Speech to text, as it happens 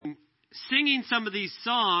singing some of these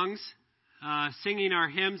songs, singing our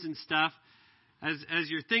hymns and stuff, as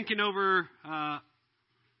you're thinking over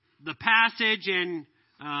the passage and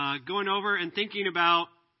going over and thinking about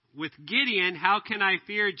with Gideon, how can I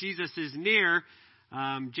fear Jesus is near?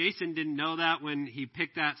 Jason didn't know that when he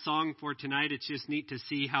picked that song for tonight. It's just neat to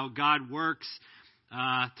see how God works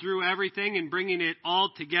through everything and bringing it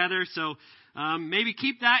all together. So maybe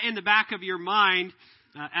keep that in the back of your mind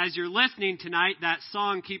as you're listening tonight. That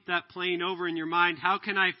song, keep that playing over in your mind. How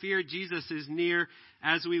can I fear Jesus is near,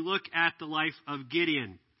 as we look at the life of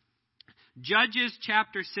Gideon. Judges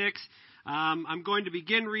chapter 6. I'm going to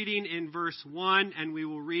begin reading in verse 1, and we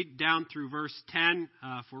will read down through verse 10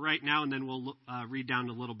 for right now, and then we'll read down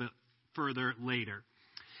a little bit further later.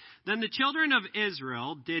 Then the children of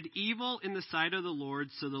Israel did evil in the sight of the Lord,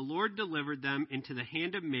 so the Lord delivered them into the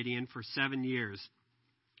hand of Midian for 7 years.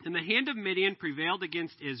 And the hand of Midian prevailed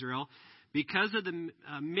against Israel. Because of the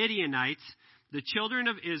Midianites, the children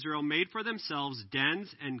of Israel made for themselves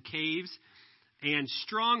dens and caves and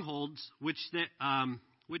strongholds, which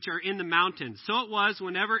are in the mountains. So it was,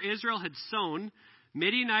 whenever Israel had sown,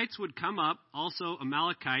 Midianites would come up, also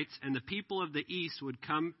Amalekites, and the people of the east would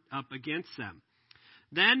come up against them.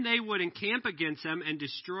 Then they would encamp against them and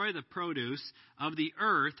destroy the produce of the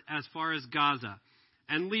earth as far as Gaza,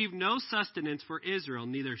 and leave no sustenance for Israel,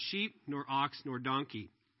 neither sheep, nor ox, nor donkey.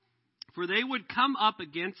 For they would come up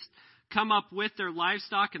with their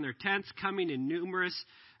livestock and their tents, coming in numerous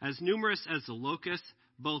as the locusts.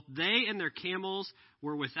 Both they and their camels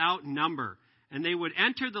were without number, and they would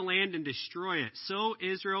enter the land and destroy it. So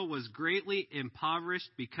Israel was greatly impoverished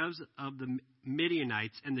because of the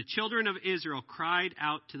Midianites, and the children of Israel cried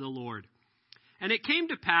out to the Lord. And it came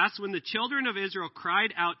to pass, when the children of Israel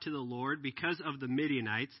cried out to the Lord because of the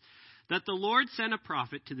Midianites, that the Lord sent a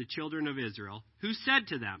prophet to the children of Israel, who said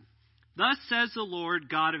to them, Thus says the Lord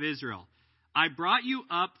God of Israel, I brought you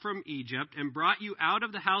up from Egypt and brought you out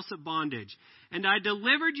of the house of bondage, and I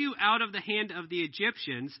delivered you out of the hand of the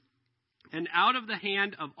Egyptians and out of the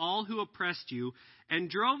hand of all who oppressed you, and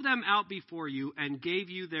drove them out before you and gave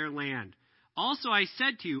you their land. Also I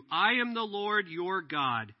said to you, I am the Lord your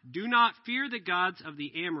God. Do not fear the gods of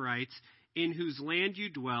the Amorites, in whose land you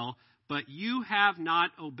dwell, but you have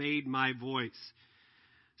not obeyed my voice.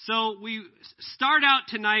 So we start out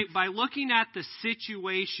tonight by looking at the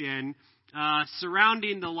situation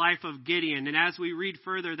surrounding the life of Gideon. And as we read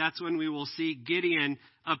further, that's when we will see Gideon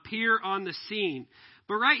appear on the scene.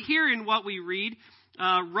 But right here in what we read,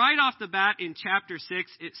 right off the bat in chapter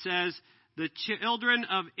 6, it says, the children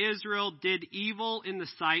of Israel did evil in the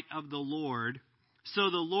sight of the Lord. So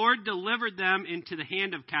the Lord delivered them into the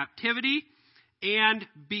hand of captivity. And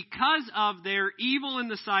because of their evil in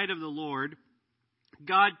the sight of the Lord,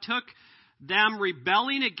 God took them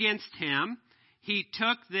rebelling against him. He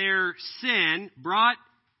took their sin, brought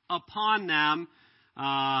upon them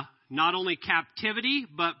not only captivity,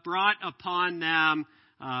 but brought upon them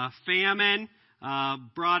famine,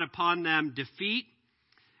 brought upon them defeat.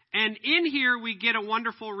 And in here we get a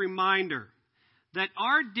wonderful reminder that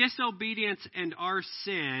our disobedience and our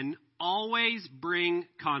sin always bring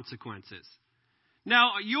consequences.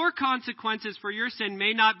 Now, your consequences for your sin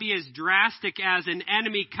may not be as drastic as an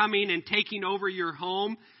enemy coming and taking over your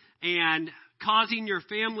home and causing your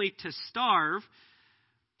family to starve,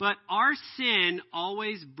 but our sin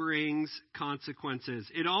always brings consequences.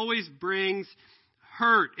 It always brings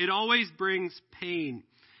hurt. It always brings pain.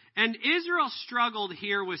 And Israel struggled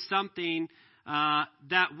here with something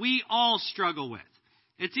that we all struggle with.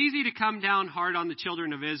 It's easy to come down hard on the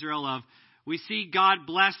children of Israel. We see God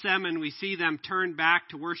bless them and we see them turn back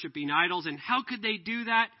to worshiping idols. And how could they do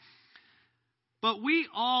that? But we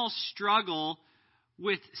all struggle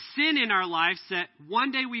with sin in our lives that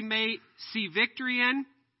one day we may see victory in,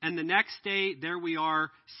 and the next day there we are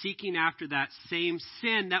seeking after that same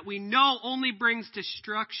sin that we know only brings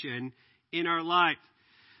destruction in our life.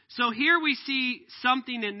 So here we see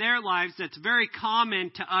something in their lives that's very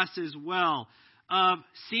common to us as well, of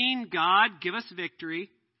seeing God give us victory,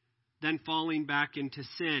 then falling back into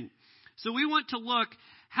sin. So we want to look,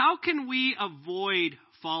 how can we avoid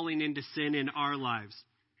falling into sin in our lives?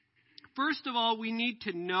 First of all, we need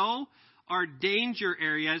to know our danger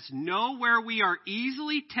areas, know where we are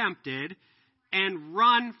easily tempted, and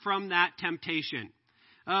run from that temptation.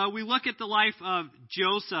 We look at the life of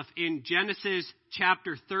Joseph in Genesis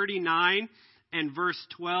chapter 39 and verse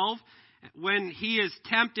 12. When he is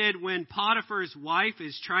tempted, when Potiphar's wife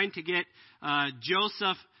is trying to get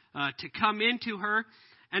Joseph to come into her.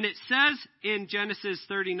 And it says in Genesis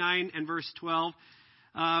 39 and verse 12,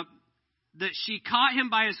 that she caught him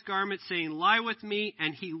by his garment, saying, "Lie with me."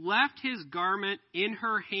 And he left his garment in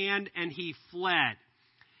her hand, and he fled.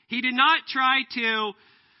 He did not try to,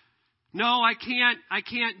 "No, I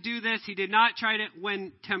can't do this." He did not try to.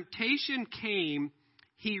 When temptation came,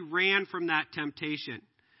 he ran from that temptation.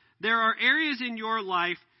 There are areas in your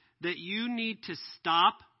life that you need to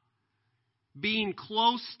stop being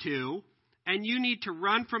close to, and you need to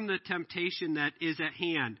run from the temptation that is at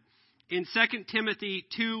hand. In 2 Timothy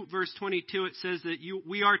 2, verse 22, it says that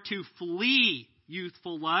we are to flee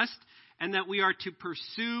youthful lust and that we are to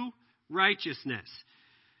pursue righteousness.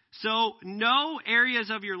 So know areas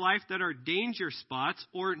of your life that are danger spots,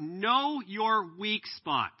 or know your weak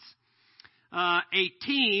spots. A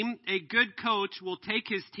good coach will take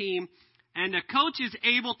his team, and a coach is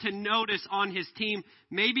able to notice on his team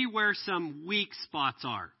maybe where some weak spots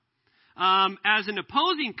are. As an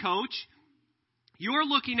opposing coach, you're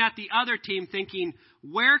looking at the other team thinking,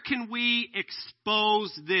 where can we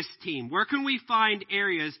expose this team? Where can we find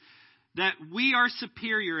areas that we are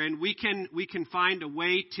superior and we can find a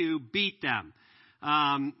way to beat them?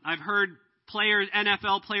 I've heard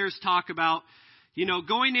NFL players talk about,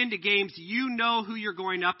 going into games, who you're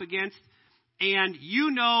going up against, and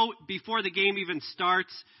before the game even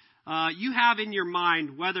starts, you have in your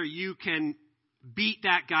mind whether you can beat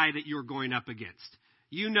that guy that you're going up against.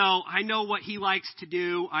 I know what he likes to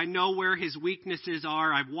do. I know where his weaknesses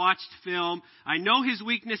are. I've watched film. I know his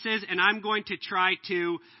weaknesses, and I'm going to try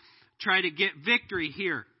to get victory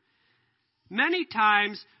here. Many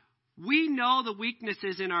times, we know the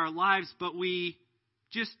weaknesses in our lives, but we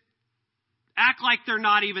just act like they're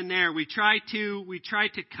not even there. We try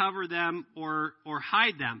to cover them or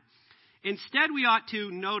hide them. Instead, we ought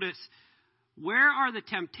to notice, where are the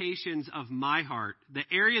temptations of my heart, the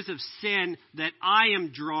areas of sin that I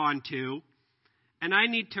am drawn to, and I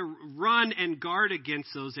need to run and guard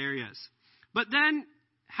against those areas. But then,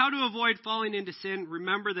 how to avoid falling into sin?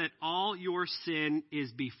 Remember that all your sin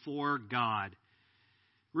is before God.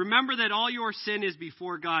 Remember that all your sin is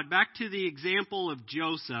before God. Back to the example of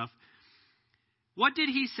Joseph. What did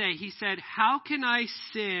he say? He said, "How can I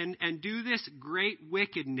sin and do this great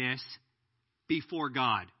wickedness before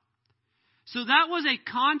God?" So that was a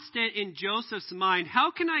constant in Joseph's mind.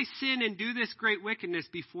 How can I sin and do this great wickedness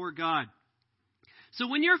before God? So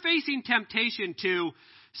when you're facing temptation to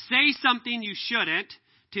say something you shouldn't,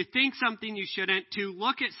 to think something you shouldn't, to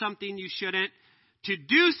look at something you shouldn't, to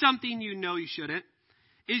do something you know you shouldn't,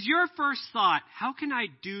 is your first thought, how can I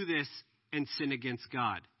do this and sin against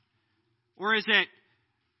God? Or is it,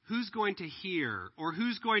 who's going to hear, or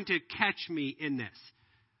who's going to catch me in this?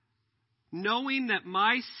 Knowing that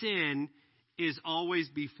my sin is always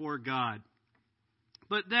before God.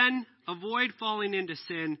 But then, avoid falling into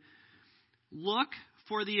sin. Look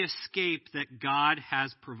for the escape that God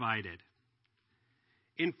has provided.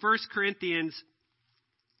 In 1 Corinthians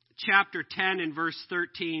chapter 10 and verse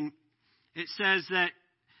 13, it says that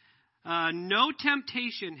no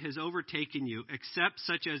temptation has overtaken you except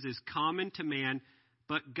such as is common to man,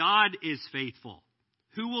 but God is faithful,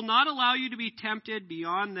 who will not allow you to be tempted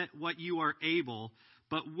beyond what you are able,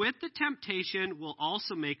 but with the temptation will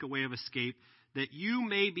also make a way of escape that you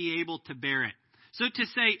may be able to bear it. So to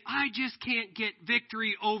say, I just can't get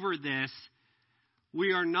victory over this,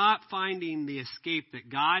 we are not finding the escape that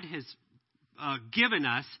God has given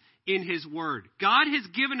us in His Word. God has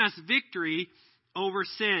given us victory over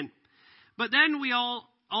sin. But then we all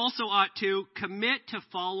also ought to commit to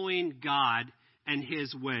following God and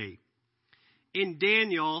His way. In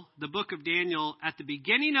Daniel, the book of Daniel, at the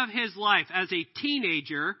beginning of his life as a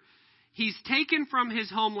teenager, he's taken from his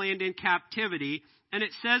homeland in captivity, and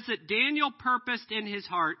it says that Daniel purposed in his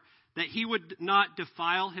heart that he would not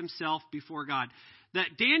defile himself before God.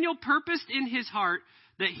 That Daniel purposed in his heart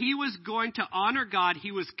that he was going to honor God.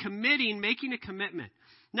 He was making a commitment.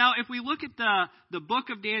 Now, if we look at the book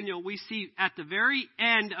of Daniel, we see at the very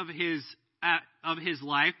end of his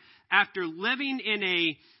life, after living in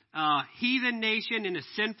a heathen nation, in a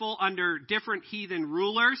sinful, under different heathen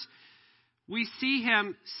rulers, we see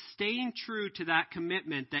him staying true to that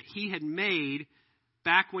commitment that he had made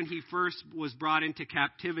back when he first was brought into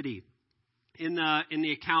captivity. In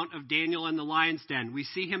the account of Daniel in the lion's den, we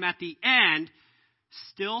see him at the end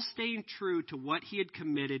still staying true to what he had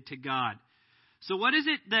committed to God. So what is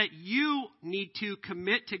it that you need to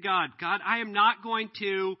commit to God? God, I am not going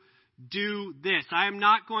to do this.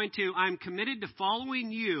 I'm committed to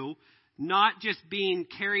following you, not just being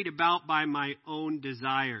carried about by my own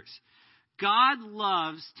desires. God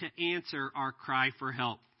loves to answer our cry for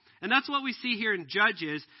help. And that's what we see here in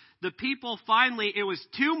Judges. The people finally, it was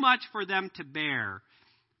too much for them to bear.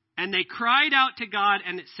 And they cried out to God,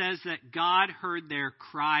 and it says that God heard their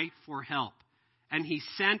cry for help. And he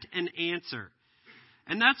sent an answer.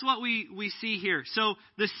 And that's what we see here. So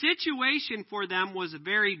the situation for them was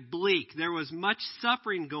very bleak. There was much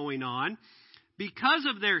suffering going on because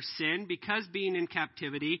of their sin, because being in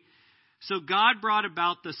captivity. So God brought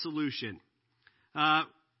about the solution.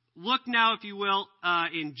 Look now, if you will,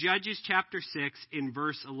 in Judges chapter 6 in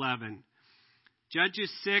verse 11.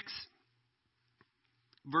 Judges 6,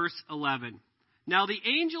 verse 11. Now the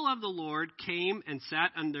angel of the Lord came and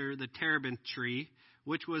sat under the terebinth tree,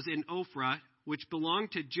 which was in Ophrah, which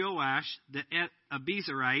belonged to Joash the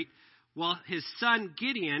Abiezrite, while his son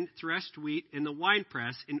Gideon threshed wheat in the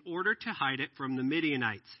winepress in order to hide it from the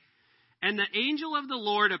Midianites. And the angel of the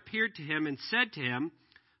Lord appeared to him and said to him,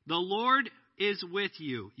 "The Lord is with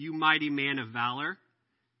you, you mighty man of valor."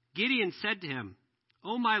 Gideon said to him,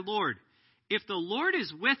 "O my Lord, if the Lord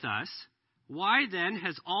is with us, why then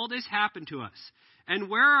has all this happened to us? And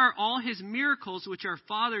where are all his miracles which our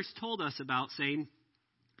fathers told us about, saying,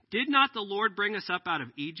 'Did not the Lord bring us up out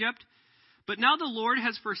of Egypt?' But now the Lord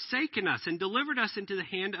has forsaken us and delivered us into the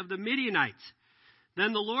hand of the Midianites."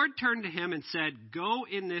 Then the Lord turned to him and said, "Go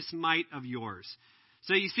in this might of yours."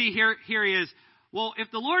 So you see here he is. Well,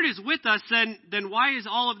 if the Lord is with us, then why is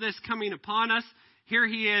all of this coming upon us? Here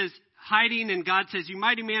he is hiding, and God says, "You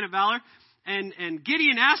mighty man of valor." And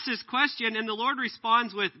Gideon asks this question, and the Lord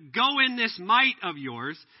responds with, "Go in this might of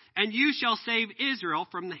yours, and you shall save Israel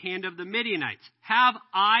from the hand of the Midianites. Have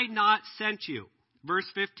I not sent you?" Verse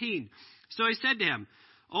 15. So he said to him,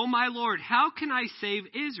 "O my Lord, how can I save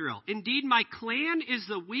Israel? Indeed, my clan is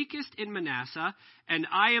the weakest in Manasseh, and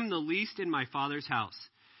I am the least in my father's house."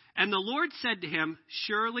 And the Lord said to him,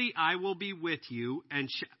 "Surely I will be with you, and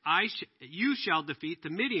you shall defeat the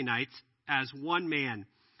Midianites as one man."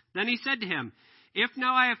 Then he said to him, "If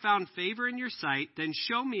now I have found favor in your sight, then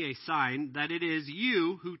show me a sign that it is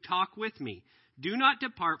you who talk with me. Do not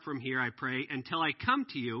depart from here, I pray, until I come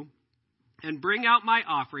to you and bring out my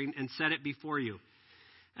offering and set it before you."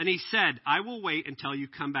 And he said, "I will wait until you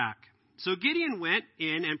come back." So Gideon went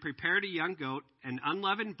in and prepared a young goat and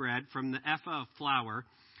unleavened bread from the ephah of flour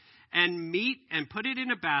and meat, and put it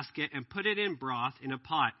in a basket and put it in broth in a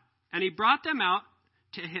pot. And he brought them out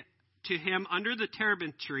to him under the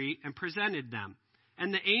terebinth tree and presented them.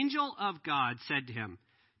 And the angel of God said to him,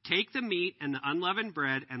 "Take the meat and the unleavened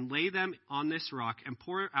bread and lay them on this rock and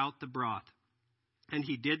pour out the broth." And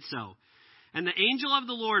he did so. And the angel of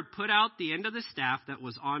the Lord put out the end of the staff that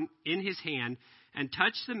was in his hand and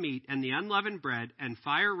touched the meat and the unleavened bread, and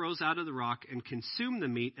fire rose out of the rock and consumed the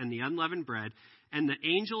meat and the unleavened bread, and the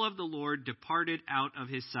angel of the Lord departed out of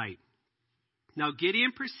his sight. Now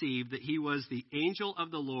Gideon perceived that he was the angel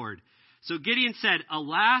of the Lord. So Gideon said,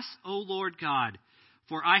 "Alas, O Lord God,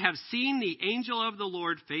 for I have seen the angel of the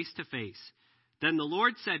Lord face to face." Then the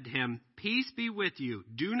Lord said to him, "Peace be with you.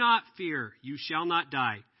 Do not fear. You shall not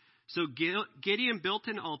die." So Gideon built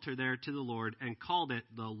an altar there to the Lord and called it,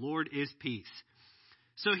 "The Lord is Peace."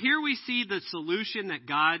 So here we see the solution that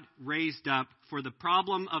God raised up for the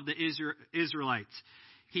problem of the Israelites.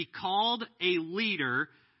 He called a leader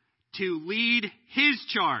to lead his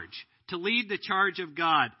charge, to lead the charge of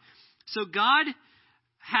God. So God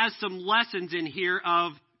has some lessons in here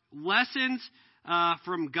of lessons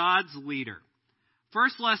from God's leader.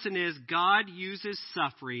 First lesson is God uses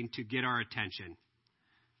suffering to get our attention.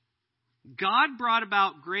 God brought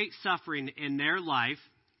about great suffering in their life,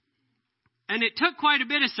 and it took quite a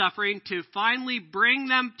bit of suffering to finally bring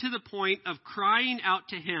them to the point of crying out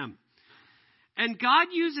to him. And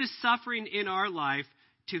God uses suffering in our life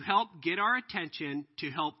to help get our attention,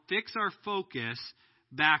 to help fix our focus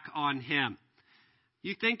back on him.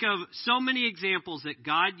 You think of so many examples that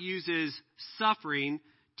God uses suffering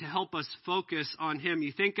to help us focus on him.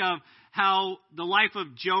 You think of how the life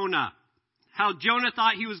of Jonah, how Jonah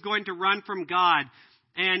thought he was going to run from God.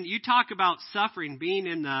 And you talk about suffering being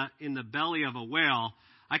in the belly of a whale.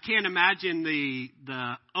 I can't imagine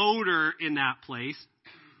the odor in that place.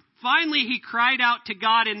 Finally, he cried out to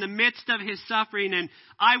God in the midst of his suffering, and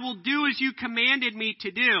 "I will do as you commanded me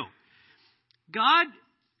to do." God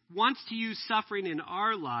wants to use suffering in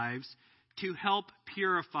our lives to help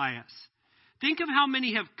purify us. Think of how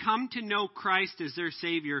many have come to know Christ as their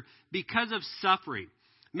Savior because of suffering.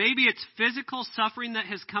 Maybe it's physical suffering that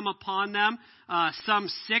has come upon them, some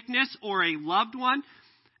sickness or a loved one.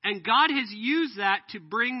 And God has used that to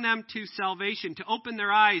bring them to salvation, to open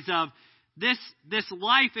their eyes of this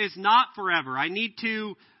life is not forever. I need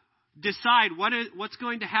to decide what's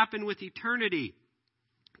going to happen with eternity.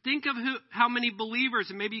 Think of how many believers,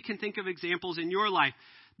 and maybe you can think of examples in your life,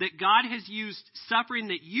 that God has used suffering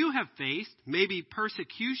that you have faced, maybe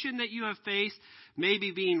persecution that you have faced,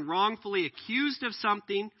 maybe being wrongfully accused of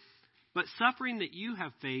something, but suffering that you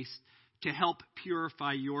have faced to help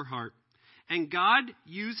purify your heart. And God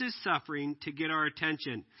uses suffering to get our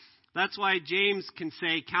attention. That's why James can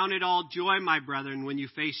say, "Count it all joy, my brethren, when you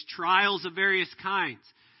face trials of various kinds."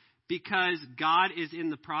 Because God is in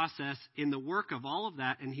the process, in the work of all of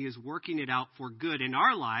that, and he is working it out for good in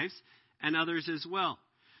our lives and others as well.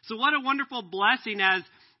 So what a wonderful blessing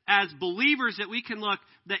as believers that we can look,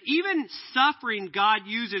 that even suffering God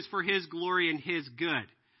uses for his glory and his good.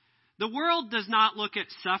 The world does not look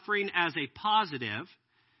at suffering as a positive,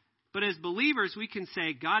 but as believers we can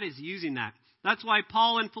say God is using that. That's why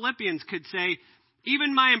Paul in Philippians could say,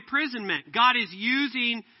 even my imprisonment, God is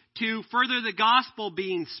using to further the gospel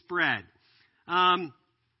being spread. And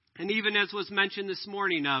even as was mentioned this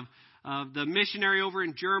morning of the missionary over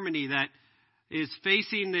in Germany that is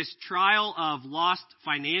facing this trial of lost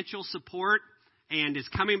financial support and is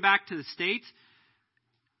coming back to the States.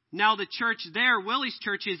 Now the church there, Willie's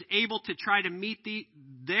church, is able to try to meet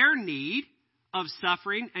their need of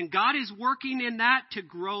suffering, and God is working in that to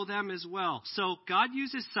grow them as well. So God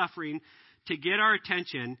uses suffering to get our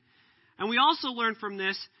attention. And we also learn from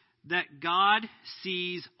this that God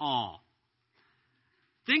sees all.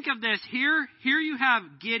 Think of this. Here you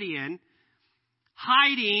have Gideon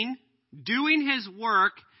hiding, doing his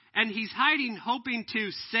work, and he's hiding hoping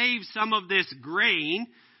to save some of this grain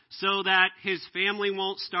so that his family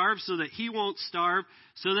won't starve, so that he won't starve,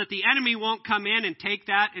 so that the enemy won't come in and take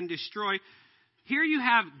that and destroy. Here you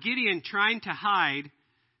have Gideon trying to hide,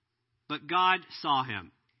 but God saw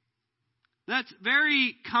him. That's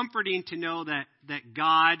very comforting to know that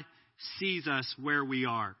God sees us where we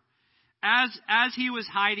are. As he was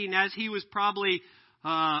hiding, as he was probably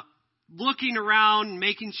looking around,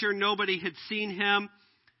 making sure nobody had seen him,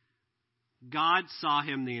 God saw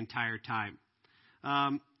him the entire time.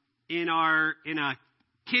 In a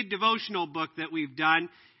kid devotional book that we've done,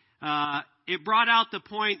 it brought out the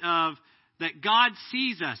point of that God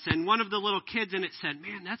sees us. And one of the little kids in it said,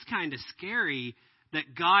 "Man, that's kind of scary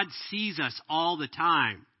that God sees us all the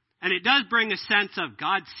time." And it does bring a sense of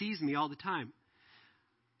God sees me all the time.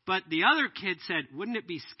 But the other kid said, wouldn't it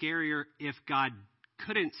be scarier if God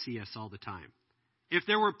couldn't see us all the time? If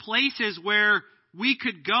there were places where we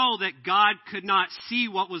could go that God could not see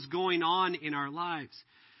what was going on in our lives.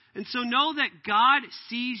 And so know that God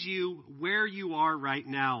sees you where you are right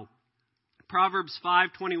now. Proverbs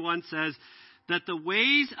 5:21 says that the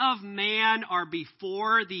ways of man are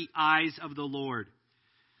before the eyes of the Lord.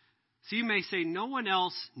 So you may say, no one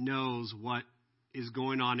else knows what is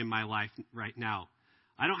going on in my life right now.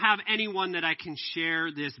 I don't have anyone that I can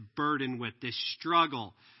share this burden with, this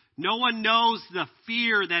struggle. No one knows the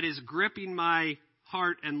fear that is gripping my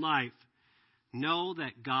heart and life. Know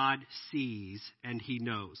that God sees and he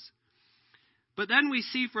knows. But then we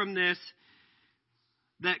see from this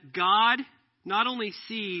that God not only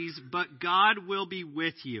sees, but God will be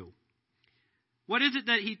with you. What is it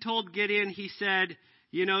that he told Gideon? He said,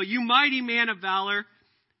 you mighty man of valor,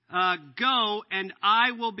 go and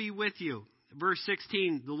I will be with you. Verse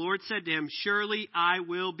 16, the Lord said to him, surely I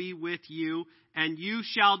will be with you and you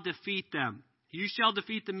shall defeat them. You shall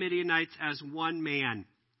defeat the Midianites as one man.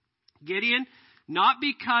 Gideon, not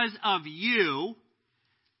because of you,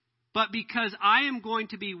 but because I am going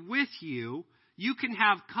to be with you, you can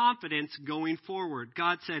have confidence going forward.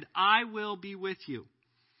 God said, I will be with you.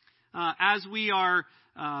 As we are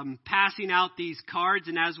passing out these cards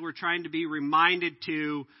and as we're trying to be reminded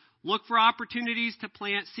to look for opportunities to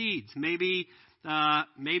plant seeds. Maybe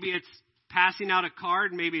it's passing out a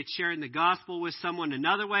card. Maybe it's sharing the gospel with someone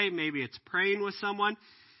another way. Maybe it's praying with someone.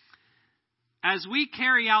 As we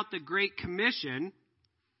carry out the Great Commission,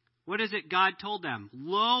 what is it God told them?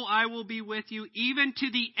 Lo, I will be with you even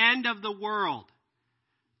to the end of the world.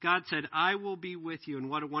 God said, I will be with you. And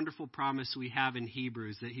what a wonderful promise we have in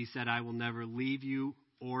Hebrews that he said, I will never leave you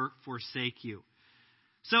or forsake you.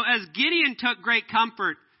 So as Gideon took great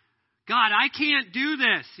comfort, God, I can't do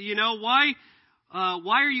this. Why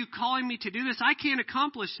are you calling me to do this? I can't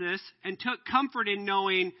accomplish this. And took comfort in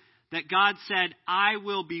knowing that God said, I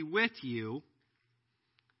will be with you.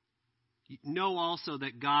 Know also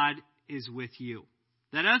that God is with you.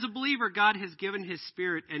 That as a believer, God has given his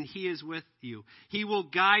Spirit and he is with you. He will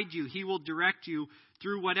guide you. He will direct you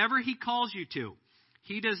through whatever he calls you to.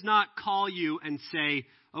 He does not call you and say,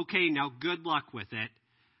 okay, now good luck with it.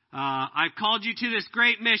 I've called you to this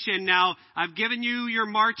great mission. Now I've given you your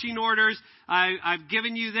marching orders. I've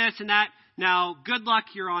given you this and that. Now good luck,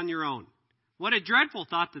 you're on your own. What a dreadful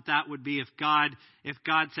thought that would be if God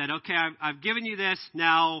said, okay, I've given you this,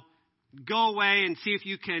 now go away and see if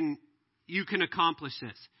you can accomplish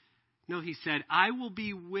this. No, he said, I will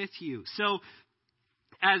be with you. So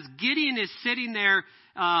as Gideon is sitting there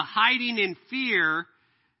hiding in fear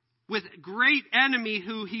with great enemy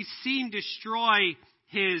who he's seen destroy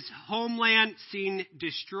his homeland, seen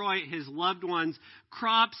destroy his loved ones,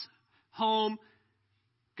 crops, home,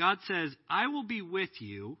 God says, I will be with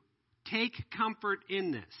you. Take comfort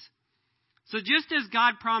in this. So just as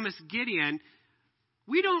God promised Gideon,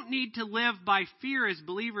 we don't need to live by fear as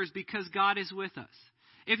believers because God is with us.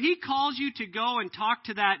 If he calls you to go and talk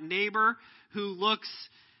to that neighbor who looks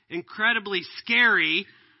incredibly scary,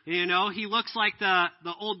 he looks like the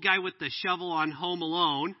old guy with the shovel on Home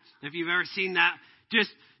Alone, if you've ever seen that, just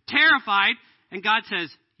terrified, and God says,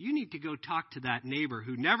 you need to go talk to that neighbor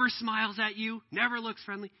who never smiles at you, never looks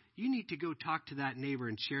friendly. You need to go talk to that neighbor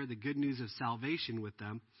and share the good news of salvation with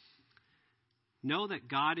them. Know that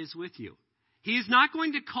God is with you. He is not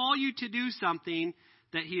going to call you to do something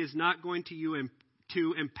that he is not going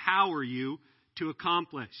to empower you to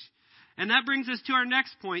accomplish. And that brings us to our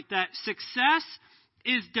next point, that success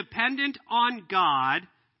is dependent on God,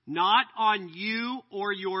 not on you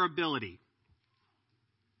or your ability.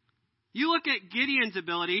 You look at Gideon's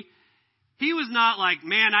ability, he was not like,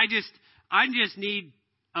 man, I just need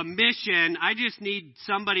a mission. I just need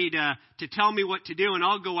somebody to tell me what to do and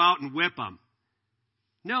I'll go out and whip them.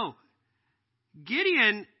 No.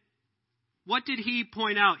 Gideon, what did he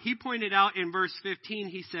point out? He pointed out in verse 15,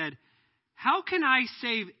 he said, how can I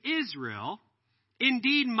save Israel?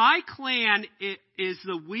 Indeed, my clan is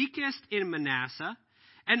the weakest in Manasseh,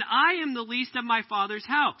 and I am the least of my father's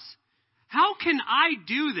house. How can I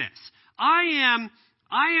do this? I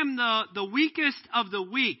am the weakest of the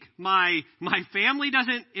weak. My family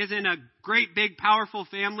isn't a great, big, powerful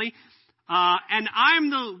family, and I'm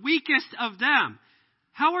the weakest of them.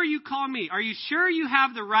 How are you calling me? Are you sure you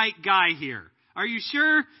have the right guy here? Are you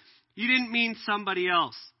sure you didn't mean somebody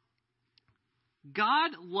else?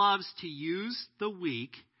 God loves to use the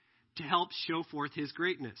weak to help show forth his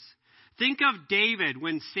greatness. Think of David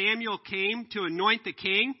when Samuel came to anoint the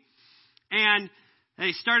king, and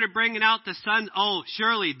they started bringing out the sons. Oh,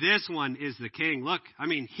 surely this one is the king. Look,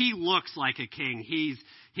 he looks like a king.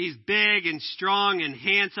 He's big and strong and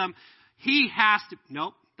handsome. He has to.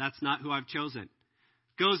 Nope, that's not who I've chosen.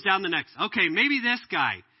 Goes down the next. Okay, maybe this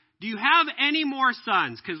guy. Do you have any more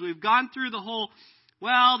sons? Because we've gone through the whole,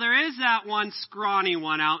 well, there is that one scrawny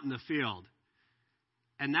one out in the field.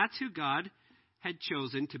 And that's who God had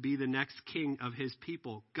chosen to be the next king of his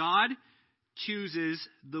people. God chooses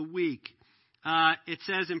the weak. It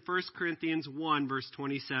says in 1 Corinthians 1, verse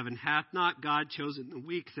 27, hath not God chosen the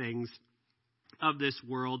weak things of this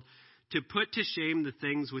world to put to shame the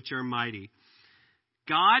things which are mighty?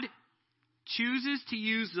 God chooses to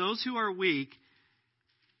use those who are weak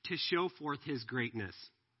to show forth his greatness.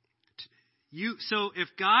 So if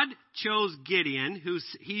God chose Gideon, who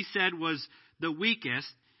he said was the weakest,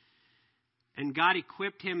 and God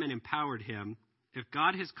equipped him and empowered him, if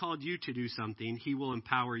God has called you to do something, he will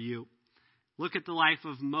empower you. Look at the life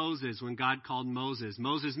of Moses when God called Moses.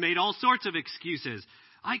 Moses made all sorts of excuses.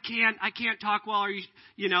 I can't talk well.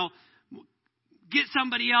 Get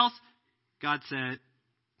somebody else. God said,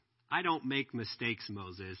 I don't make mistakes,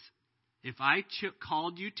 Moses. If I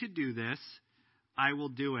called you to do this, I will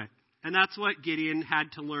do it. And that's what Gideon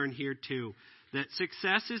had to learn here too. That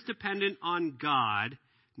success is dependent on God,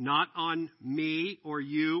 not on me or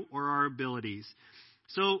you or our abilities.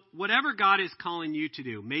 So whatever God is calling you to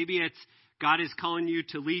do, maybe it's God is calling you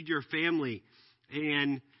to lead your family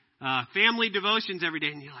and family devotions every day,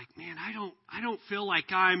 and you're like, man, I don't feel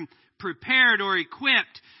like I'm prepared or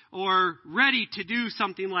equipped or ready to do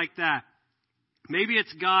something like that. Maybe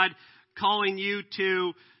it's God calling you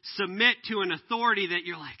to submit to an authority that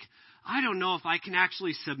you're like, I don't know if I can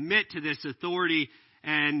actually submit to this authority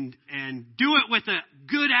and do it with a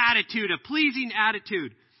good attitude, a pleasing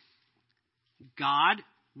attitude. God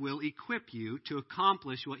will equip you to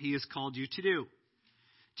accomplish what he has called you to do.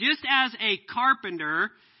 Just as a carpenter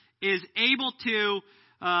is able to,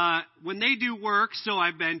 when they do work, so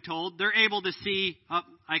I've been told, they're able to see,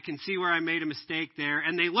 I can see where I made a mistake there.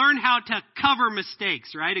 And they learn how to cover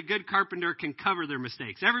mistakes, right? A good carpenter can cover their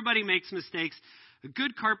mistakes. Everybody makes mistakes. A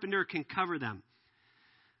good carpenter can cover them.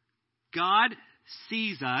 God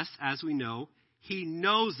sees us, as we know. He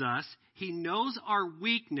knows us. He knows our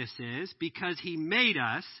weaknesses because he made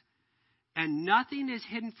us. And nothing is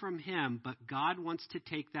hidden from him, but God wants to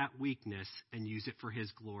take that weakness and use it for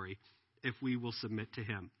his glory if we will submit to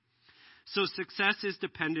him. So success is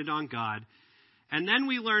dependent on God. And then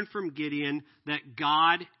we learn from Gideon that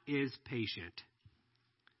God is patient.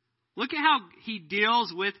 Look at how he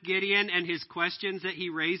deals with Gideon and his questions that he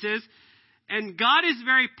raises. And God is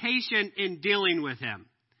very patient in dealing with him.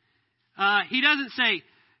 He doesn't say,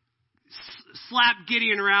 slap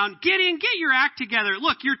Gideon around. Gideon, get your act together.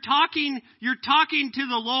 Look, you're talking to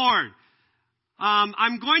the Lord.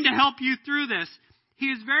 I'm going to help you through this. He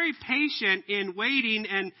is very patient in waiting,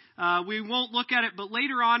 and we won't look at it, but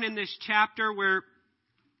later on in this chapter where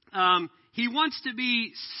he wants to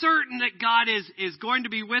be certain that God is going to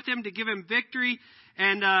be with him to give him victory,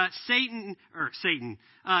 and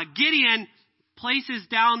Gideon places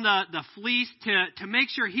down the fleece to make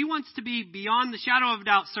sure he wants to be beyond the shadow of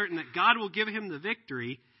doubt certain that God will give him the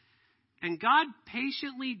victory. And God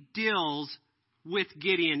patiently deals with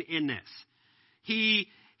Gideon in this. He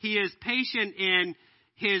is patient in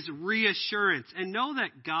his reassurance. And know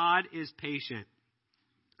that God is patient.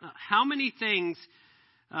 How many times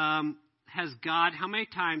has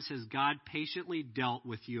God patiently dealt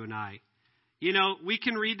with you and I? You know, we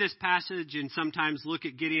can read this passage and sometimes look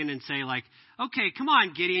at Gideon and say, like, okay, come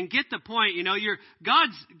on, Gideon, get the point. You know,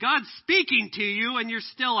 God's speaking to you, and you're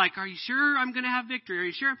still like, are you sure I'm going to have victory? Are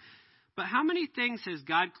you sure? But how many things has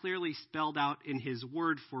God clearly spelled out in his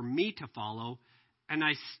word for me to follow, and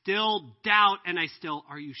I still doubt, and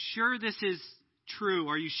are you sure this is true?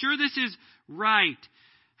 Are you sure this is right?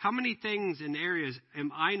 How many things and areas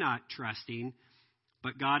am I not trusting,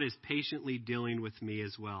 but God is patiently dealing with me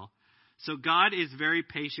as well? So God is very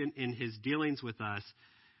patient in his dealings with us.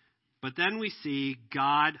 But then we see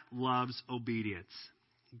God loves obedience.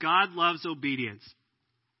 God loves obedience.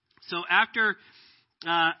 So after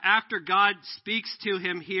God speaks to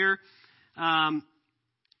him here,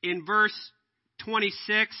 in verse 26,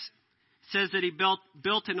 it says that he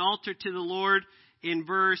built an altar to the Lord. In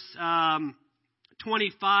verse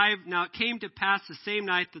 25, now it came to pass the same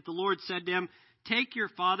night that the Lord said to him, take your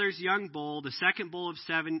father's young bull, the second bull of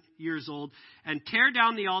 7 years old, and tear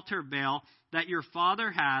down the altar of Baal that your father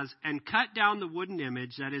has, and cut down the wooden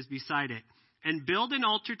image that is beside it, and build an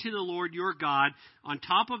altar to the Lord your God on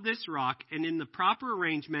top of this rock, and in the proper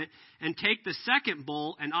arrangement, and take the second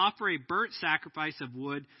bull and offer a burnt sacrifice of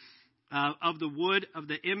wood, of the wood of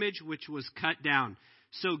the image which was cut down.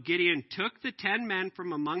 So Gideon took the 10 men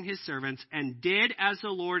from among his servants, and did as the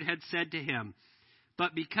Lord had said to him.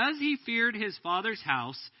 But because he feared his father's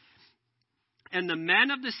house and the men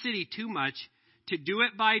of the city too much to do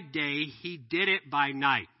it by day, he did it by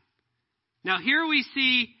night. Now here we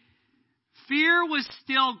see fear was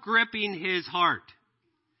still gripping his heart.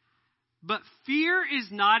 But fear is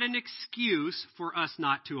not an excuse for us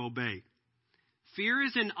not to obey. Fear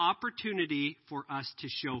is an opportunity for us to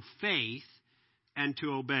show faith and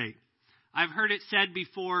to obey. I've heard it said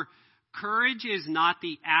before, courage is not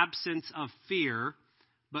the absence of fear,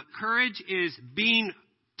 but courage is being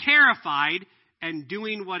terrified and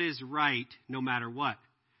doing what is right no matter what.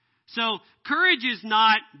 So courage is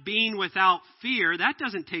not being without fear. That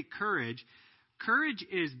doesn't take courage. Courage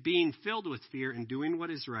is being filled with fear and doing what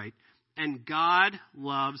is right. And God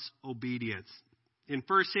loves obedience. In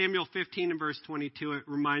 1 Samuel 15 and verse 22, it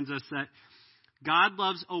reminds us that God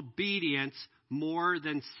loves obedience more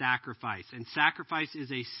than sacrifice. And sacrifice is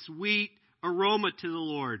a sweet aroma to the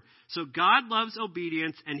Lord. So God loves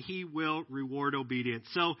obedience, and he will reward obedience.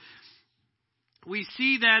 So we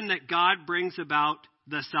see then that God brings about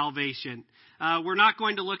the salvation. We're not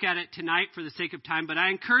going to look at it tonight for the sake of time, but I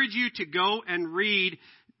encourage you to go and read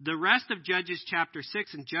the rest of Judges chapter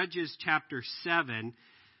 6 and Judges chapter 7,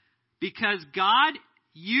 because God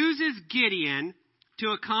uses Gideon to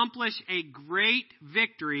accomplish a great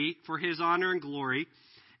victory for his honor and glory,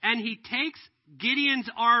 and he takes Gideon's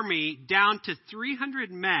army down to 300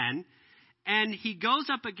 men, and he goes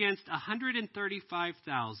up against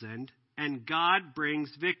 135,000, and God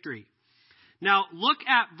brings victory. Now, look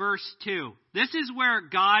at verse 2. This is where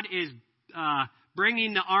God is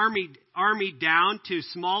bringing the army down to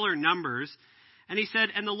smaller numbers. And he said,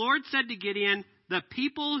 and the Lord said to Gideon, the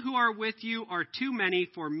people who are with you are too many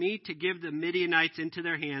for me to give the Midianites into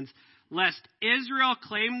their hands, lest Israel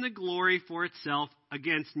claim the glory for itself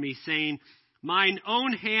against me, saying, mine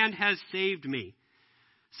own hand has saved me.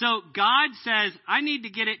 So God says, I need to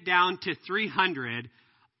get it down to 300.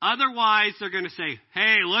 Otherwise, they're going to say,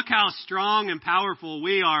 hey, look how strong and powerful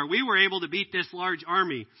we are. We were able to beat this large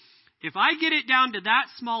army. If I get it down to that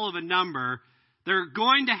small of a number, they're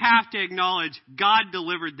going to have to acknowledge God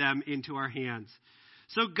delivered them into our hands.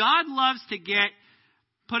 So God loves to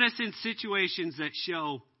put us in situations that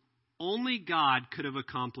show only God could have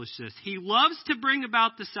accomplished this. He loves to bring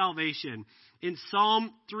about the salvation. In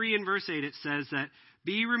Psalm 3 and verse 8, it says that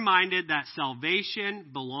Be reminded that salvation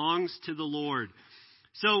belongs to the Lord.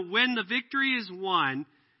 So when the victory is won,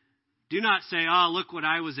 do not say, "Oh, look what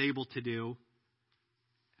I was able to do."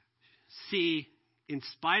 See, in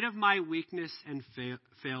spite of my weakness and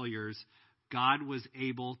failures, God was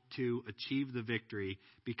able to achieve the victory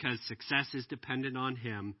because success is dependent on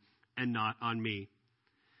Him and not on me.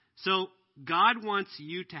 So God wants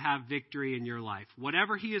you to have victory in your life,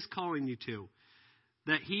 whatever He is calling you to,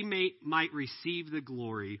 that He might receive the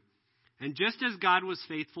glory. And just as God was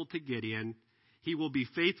faithful to Gideon, He will be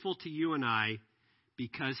faithful to you and I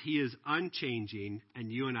because He is unchanging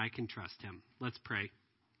and you and I can trust Him. Let's pray.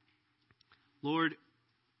 Lord,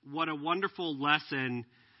 what a wonderful lesson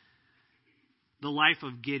the life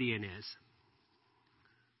of Gideon is.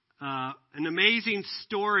 An amazing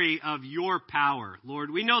story of your power.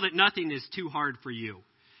 Lord, we know that nothing is too hard for you.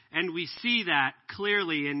 And we see that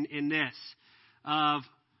clearly in this, of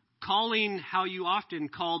calling how you often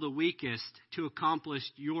call the weakest to accomplish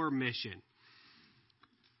your mission.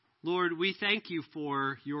 Lord, we thank you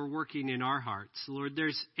for your working in our hearts. Lord,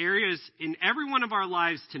 there's areas in every one of our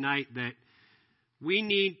lives tonight that we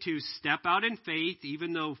need to step out in faith,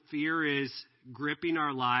 even though fear is gripping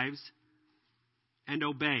our lives, and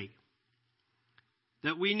obey.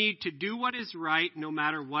 That we need to do what is right no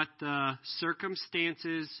matter what the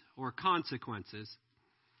circumstances or consequences.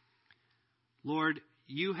 Lord,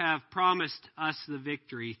 you have promised us the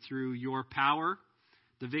victory through your power,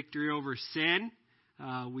 the victory over sin.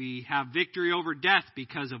 We have victory over death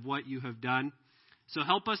because of what you have done. So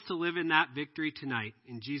help us to live in that victory tonight.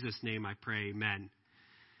 In Jesus' name I pray, amen.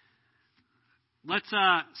 Let's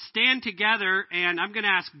stand together, and I'm going to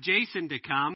ask Jason to come.